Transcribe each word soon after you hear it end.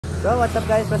So what's up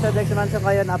guys, Pastor Dryx naman. So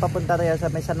ngayon papunta tayo sa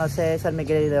may San Jose, San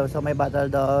Miguel. So may battle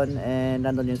doon and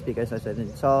nandun yung speakers natin.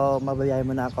 So mababiyahe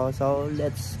muna ako. So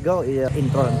let's go,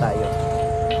 intro lang tayo.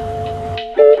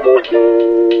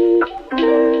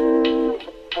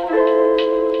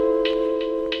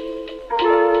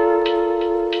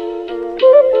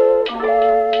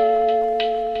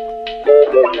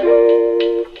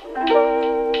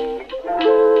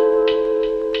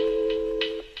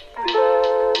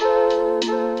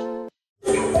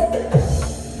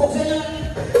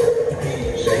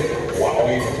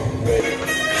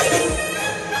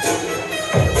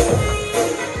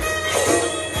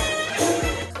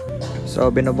 So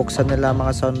binubuksan nila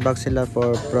mga soundbox sila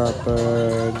for proper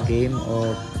game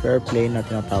o fair play na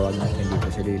tinatawag natin dito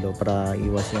sa Lilo, para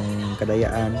iwas yung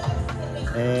kadayaan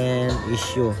and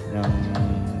issue ng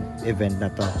event na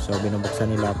to. So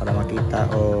binubuksan nila para makita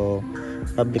o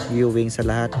public viewing sa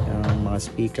lahat ng mga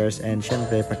speakers, and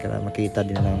syempre para makita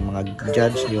din ng mga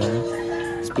judge yung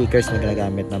speakers na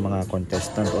ginagamit ng mga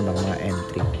contestant o ng mga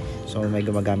entry. So may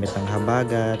gumagamit ng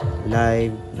habagat,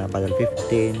 live na Paddle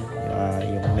 15,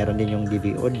 yung meron din yung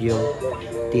DV audio,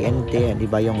 TNT, and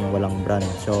iba yung walang brand.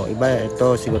 So iba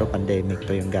ito, siguro pandemic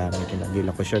to yung gamit. Hindi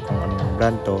lang ko sure kung anong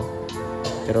brand to,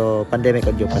 pero pandemic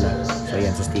audio pala. So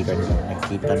yan sa sticker nila,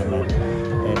 nakikita naman.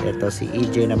 And ito si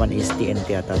EJ naman is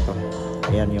TNT ata to.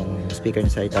 Ayan yung speaker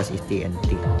niya sa itaas is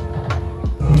TNT.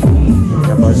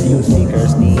 Tapos yung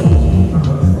speakers ni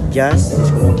Jazz is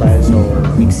kumapal, so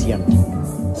mix yan.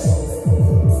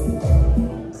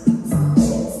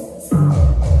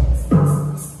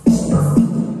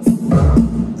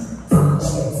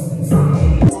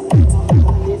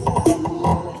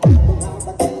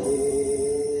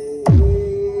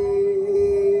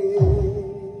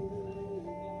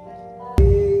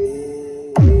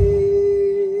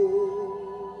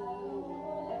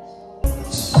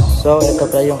 So ito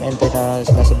pa yung entry na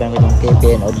sinasabihan ko ng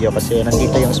KPN audio, kasi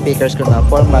nandito yung speakers ko na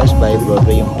 4 miles by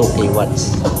Broadway, yung 2K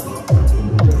watts.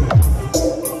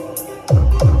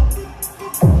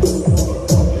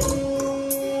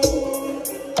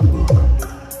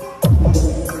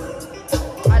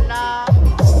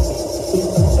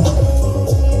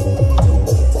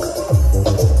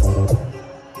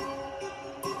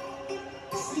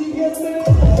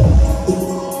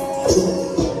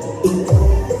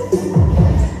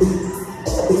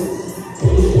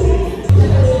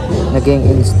 Naging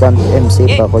instant MC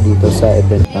pa ako dito sa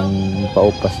event ng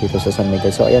paupas dito sa San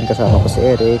Miguel. So ayan, kasama ko si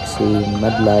Eric, si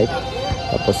Madlight,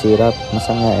 tapos si Rap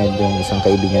Masanga, and yung isang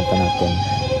kaibigan pa natin.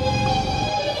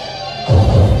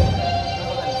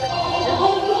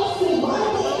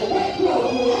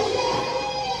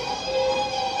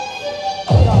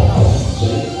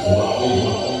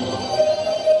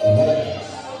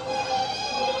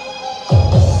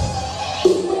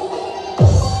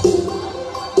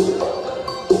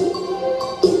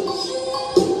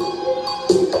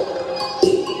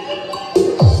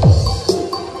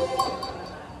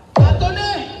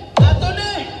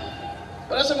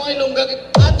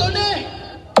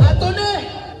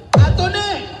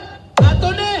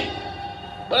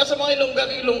 Para sa mga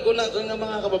ilongga-ilong ko natin ng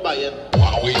mga kababayan.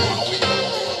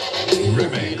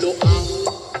 Remilo ang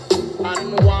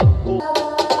anwa ko.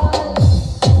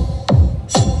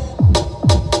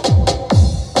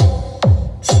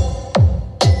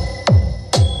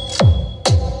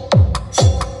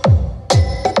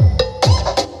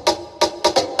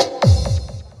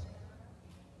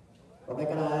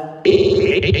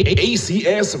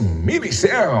 ACS Mini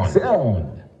Sound.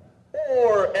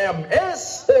 Or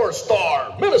MS or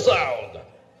Star Mini Sound.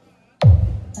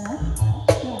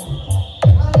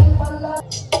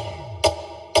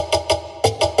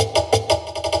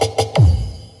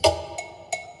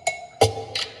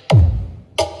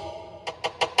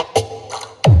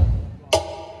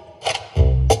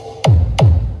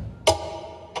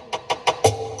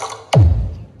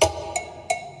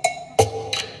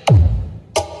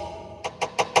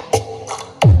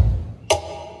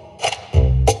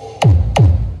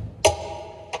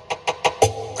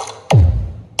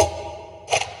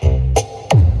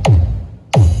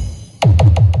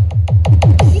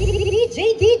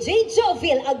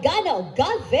 Agano,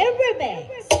 God very remix.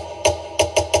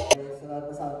 Sunod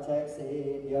na sound check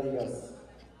si Dryx.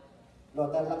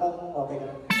 Local na kung okay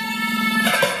na.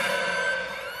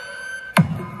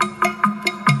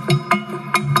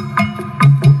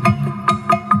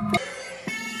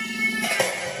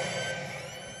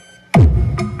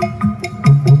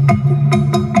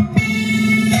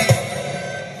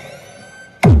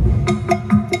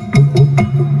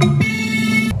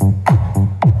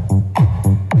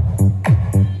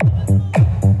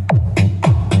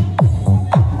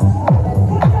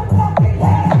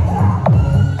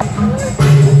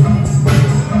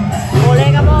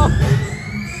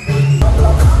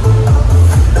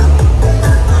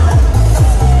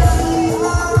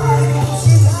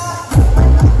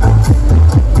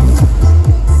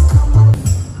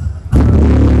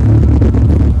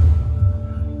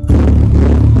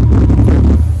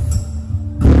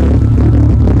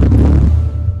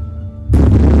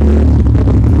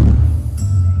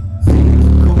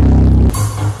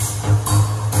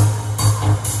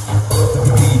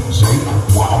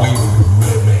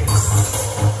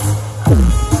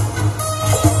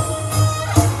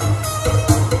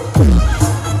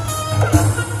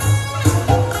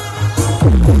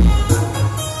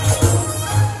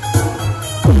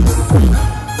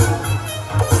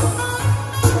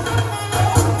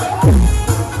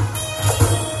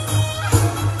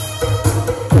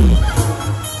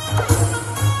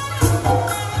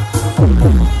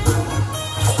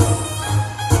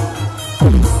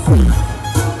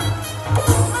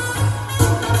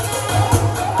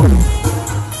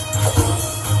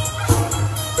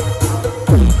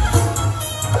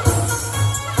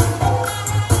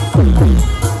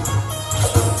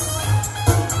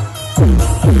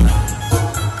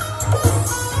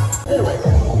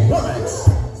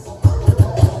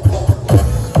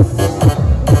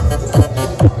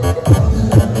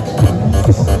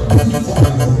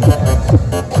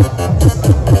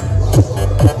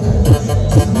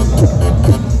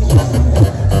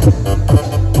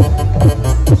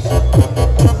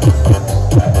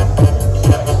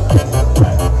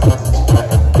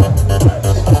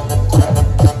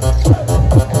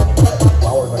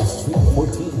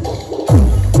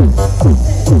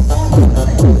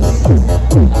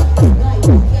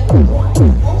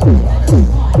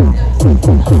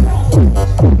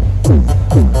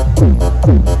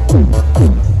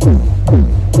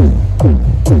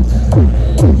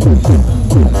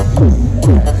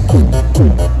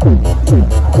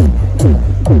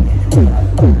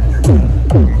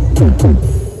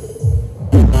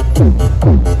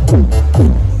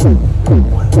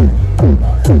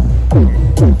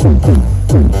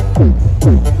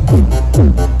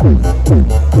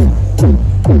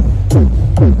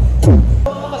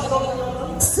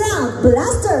 Sound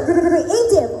Blaster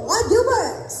Creative Audio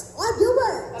Works. Audio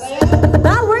Works.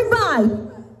 Powered by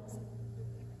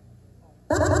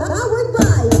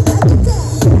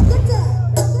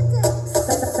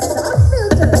Sound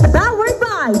Filter. Powered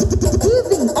by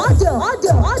TV Audio.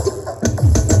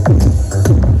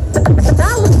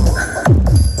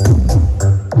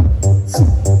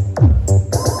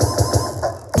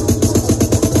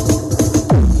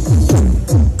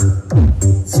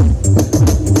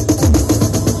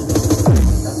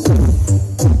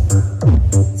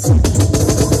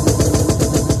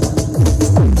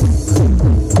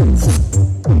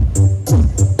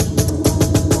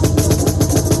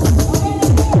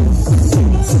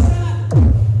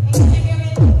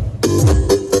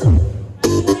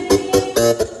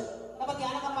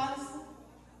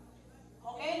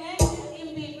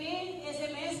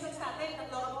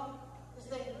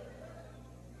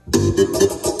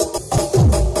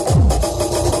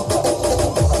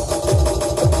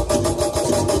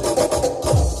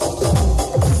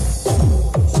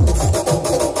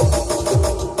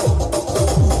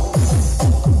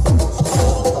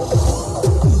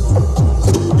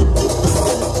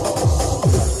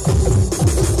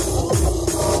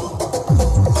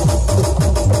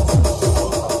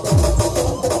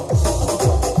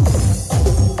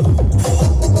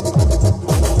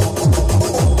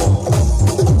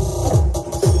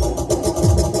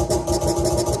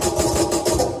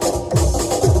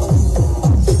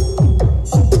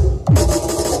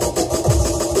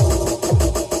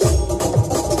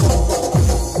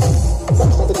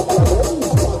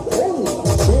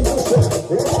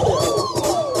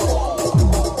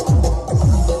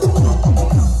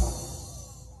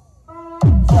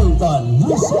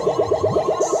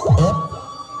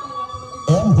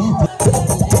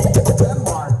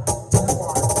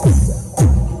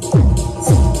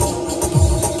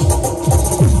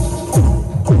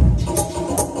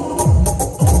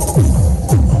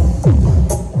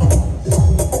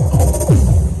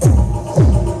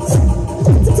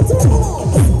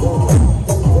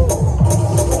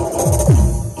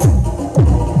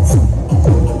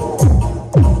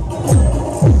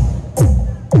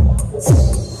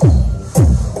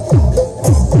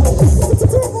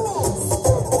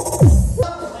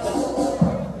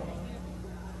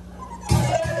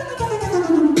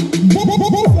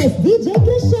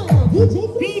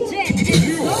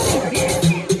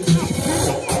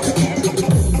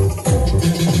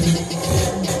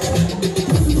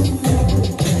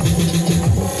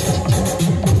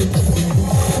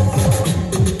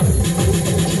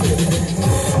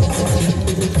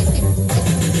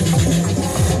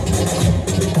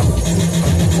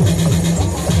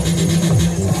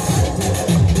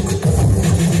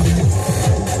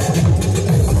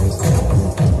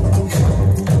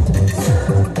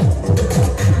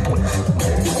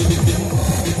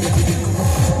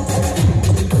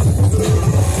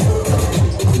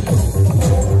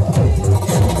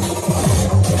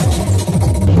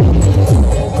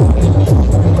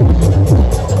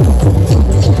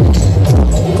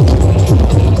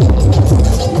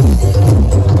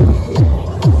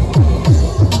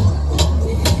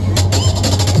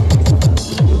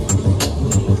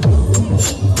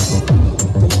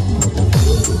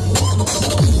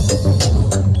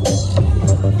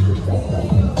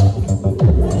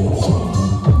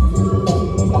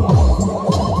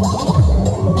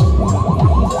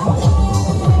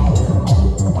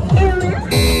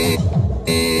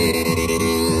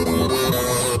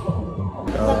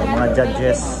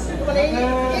 budget.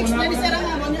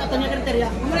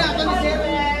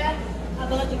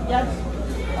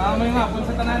 May nga po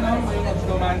sa tanan, no? May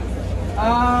nagsuman.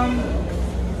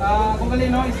 Kung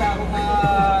kalino, isa ako na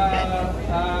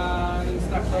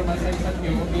instructor man sa isang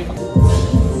nyo.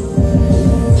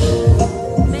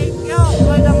 Thank you,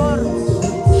 Lord Amor.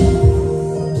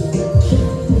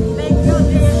 Thank you,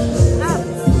 Jesus.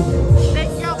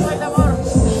 Thank you, Lord Amor.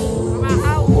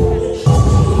 Kumakaw.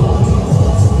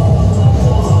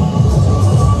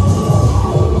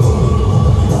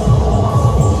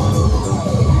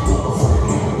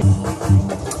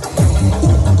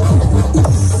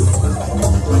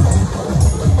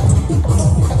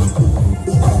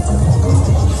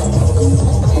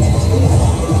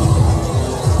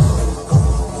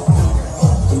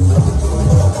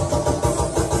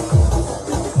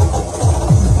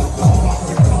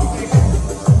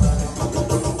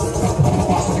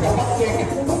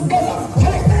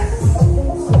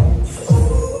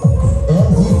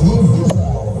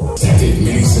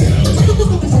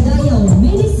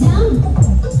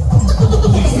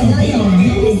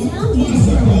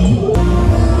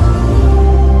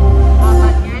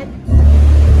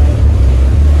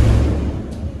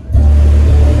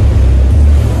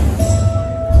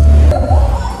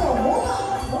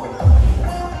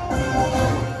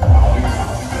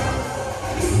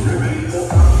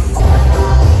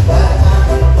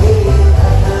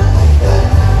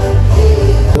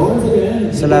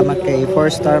 Salamat kay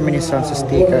 4-star mini sound sa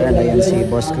sticker, and ayan si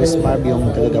Boss Chris Marv,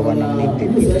 yung tagagawa ng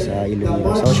native dito sa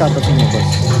Iloilo. So shoutout sa inyo,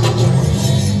 boss.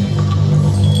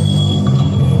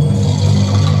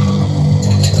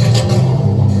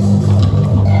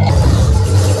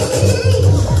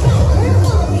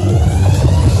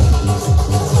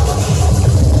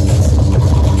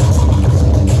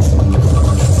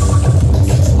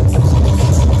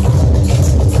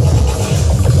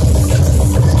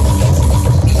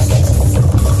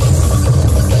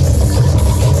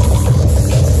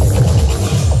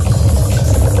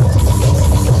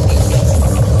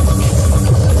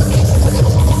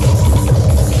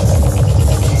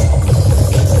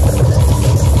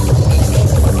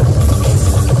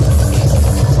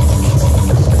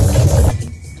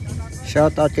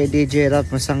 Shoutout kay DJ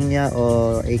Rap Masangya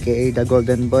o aka The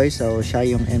Golden Boy. So siya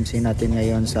yung MC natin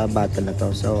ngayon sa battle na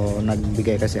to. So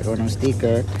nagbigay kasi ako ng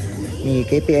sticker ni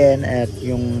KPN at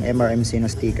yung MRMC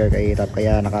na sticker kay Rap,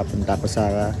 kaya nakapunta ko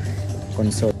sa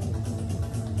console.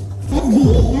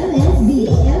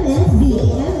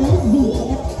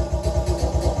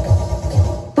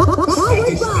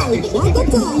 Powered by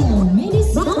Megaton.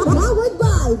 Powered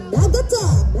by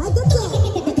Megaton.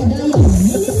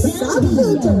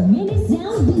 Subfilter.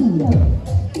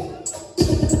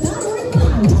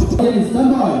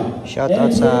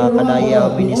 Shoutout sa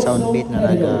Kadayaw Mini Soundbeat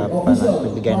na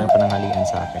nagbigay ng pananghalian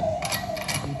sa akin.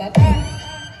 Tata,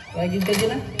 lagi ka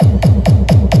dyan ah.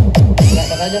 Wala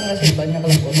pa ka dyan kasi banyak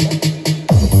lang po ba?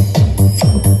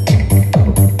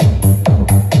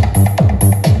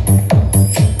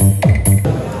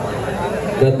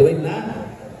 Graduate na?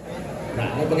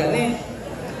 Ay pagani.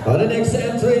 On the next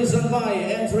entry is on my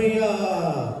entry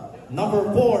number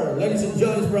 4, ladies and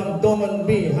gentlemen, from Doman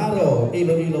B. Haro,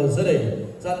 Iloilo City.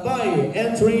 Stand by,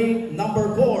 entry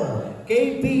number 4,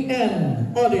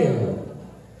 KPN Audio.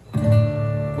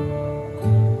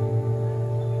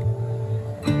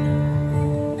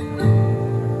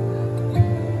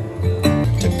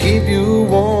 To keep you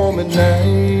warm at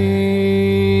night.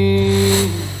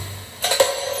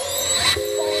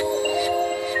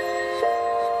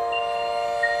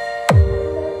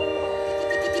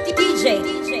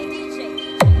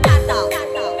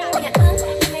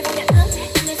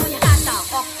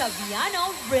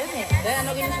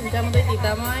 Ano ginusunod mo tayo,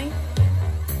 tita mo ay?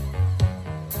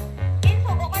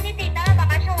 Suko ka ni tita,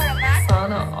 baka siya wala ka?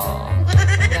 Sana,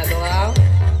 Grado ka?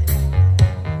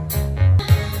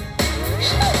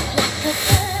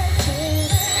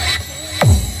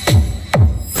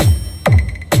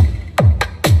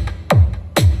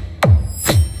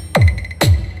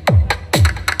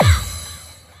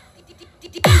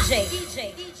 DJ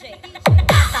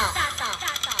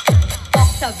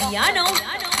Octaviano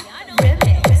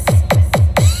Remix.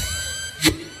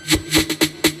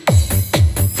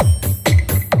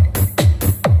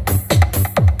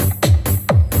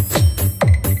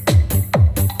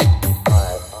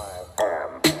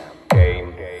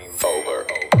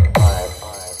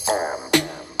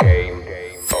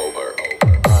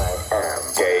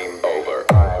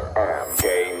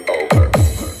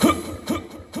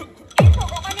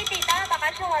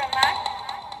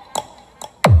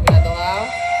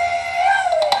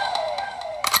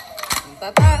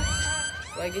 Tata,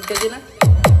 lagi ka dyan ah.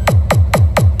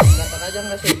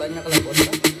 kadang kasi banyak lang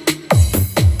kontra.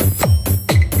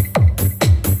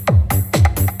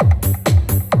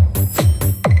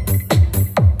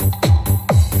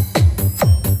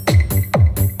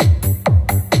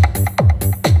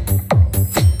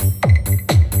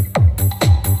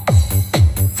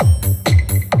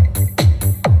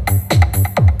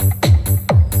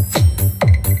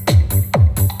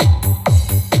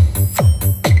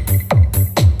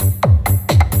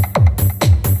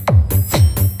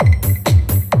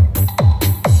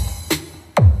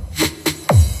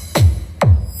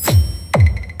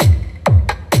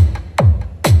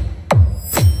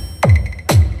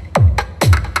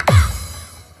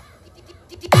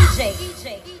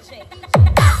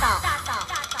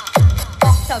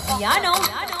 Octaviano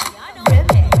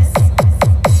Remix.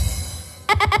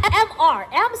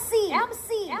 MRMC.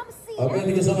 Okay,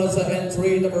 thank you so much sa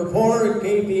entry number 4,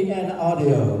 KPN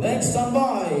Audio. Next on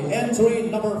by, entry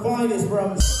number 5 is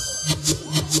from...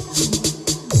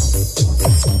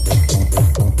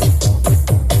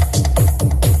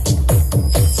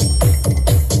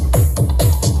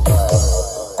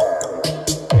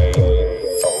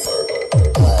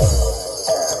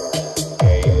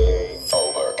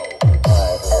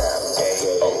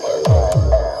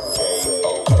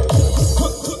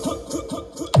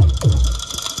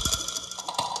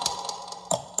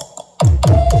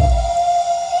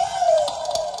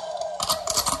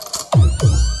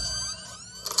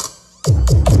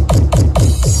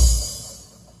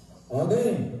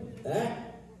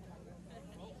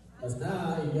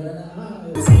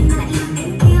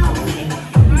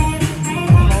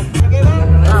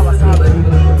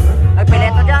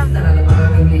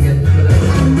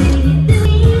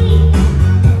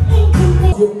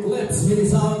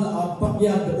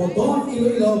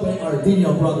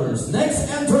 Brothers. Next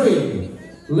entry,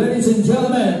 ladies and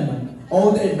gentlemen,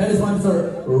 owned and managed by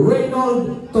Mr.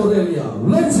 Reynold Torrelia.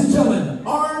 Ladies and gentlemen,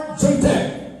 RJ Tech,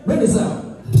 Minnesota.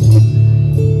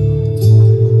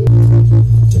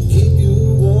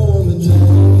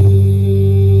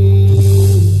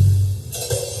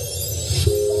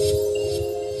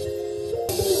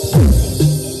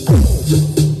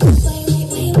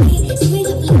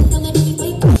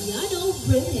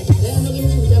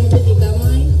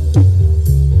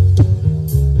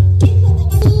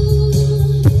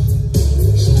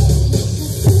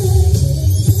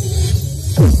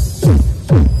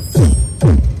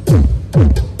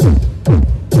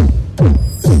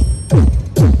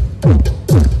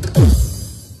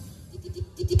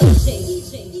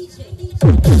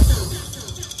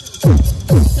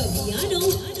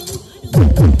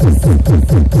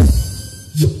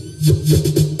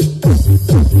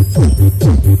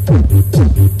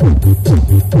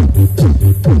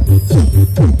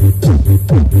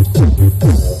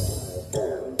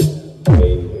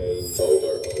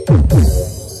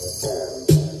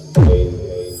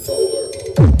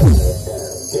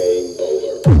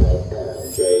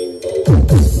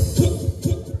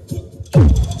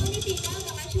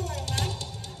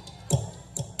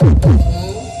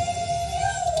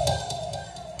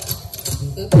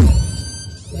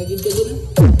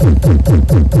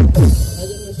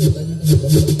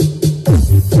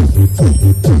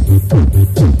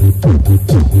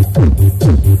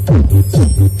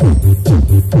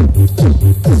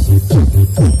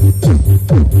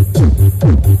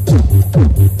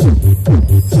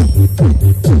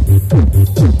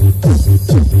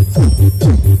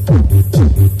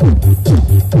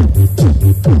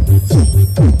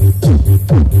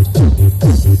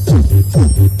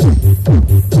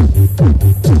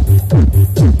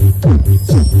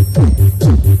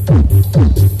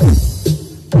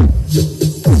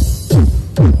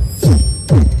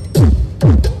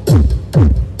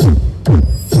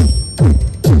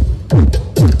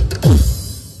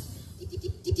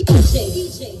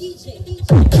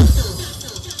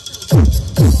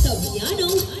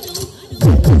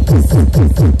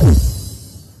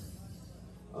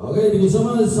 Okay, thank you so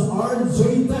much,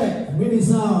 RJ Tech, mini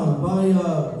sound by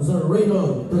Mr.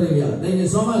 Reynold Torrelia. Thank you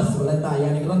so much. Walang tayo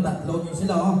ni Kron, tatlo yung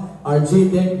sila, RJ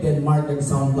Tech, Denmark, and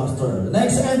Sound Blaster.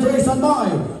 Next entry is on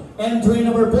by entry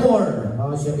number 4.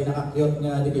 Siya pinaka-cute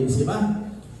nga ni Kimsi ba?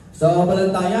 So,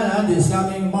 balantayan this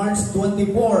coming March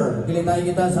 24. Kilitay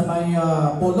kita sa may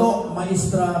Pulo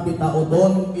Maestra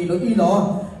Bitaudon,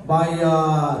 Iloilo by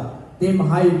Team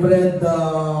Hybrid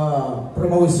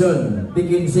Promotion.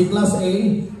 Dikinsi Class A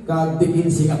kag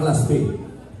Dikinsi nga Class B.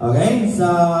 Okay?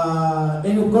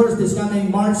 And of course, this coming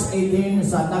March 18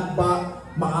 sa Nagba,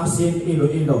 Maasin,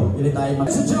 Iloilo. Kilitay.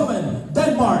 Ladies and gentlemen,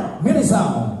 Denmark, mini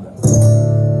sound.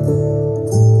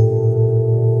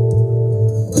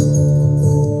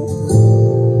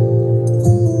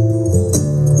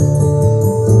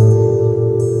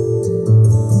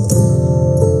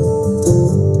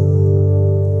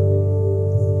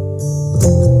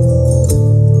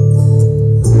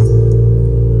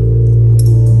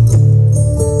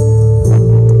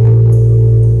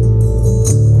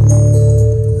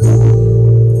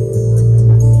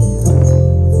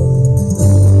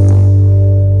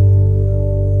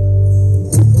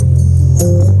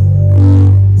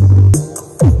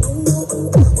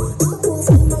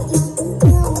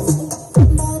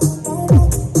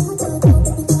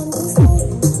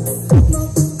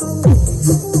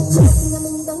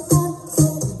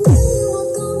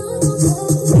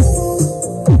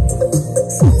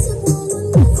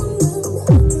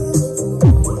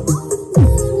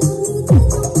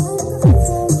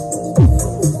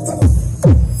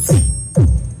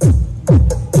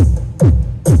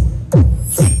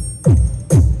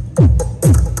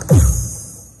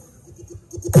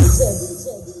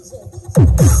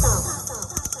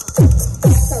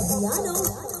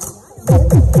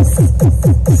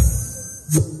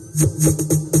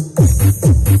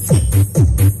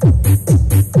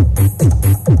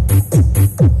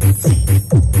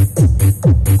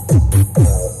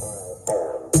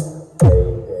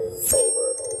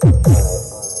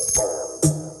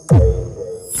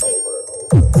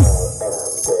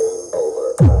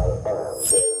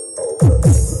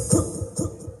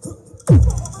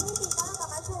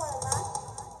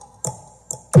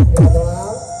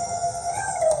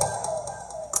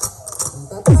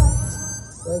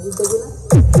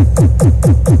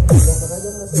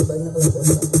 Kadang-kadang kasi banyak lang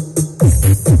kontak.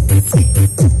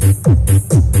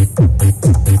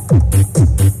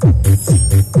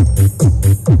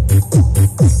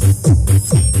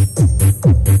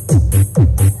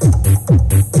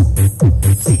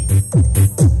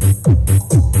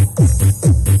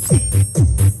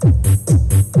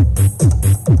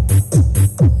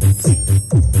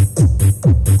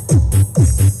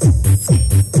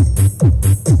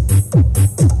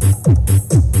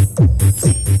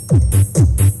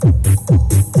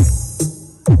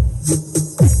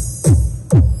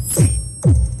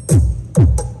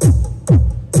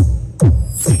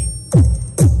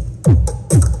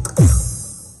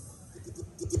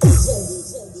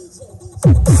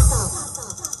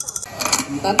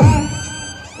 Tata,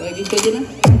 lagi aja na.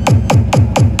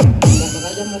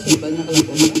 Kadang-kadang kasi banyak lang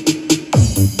kontak.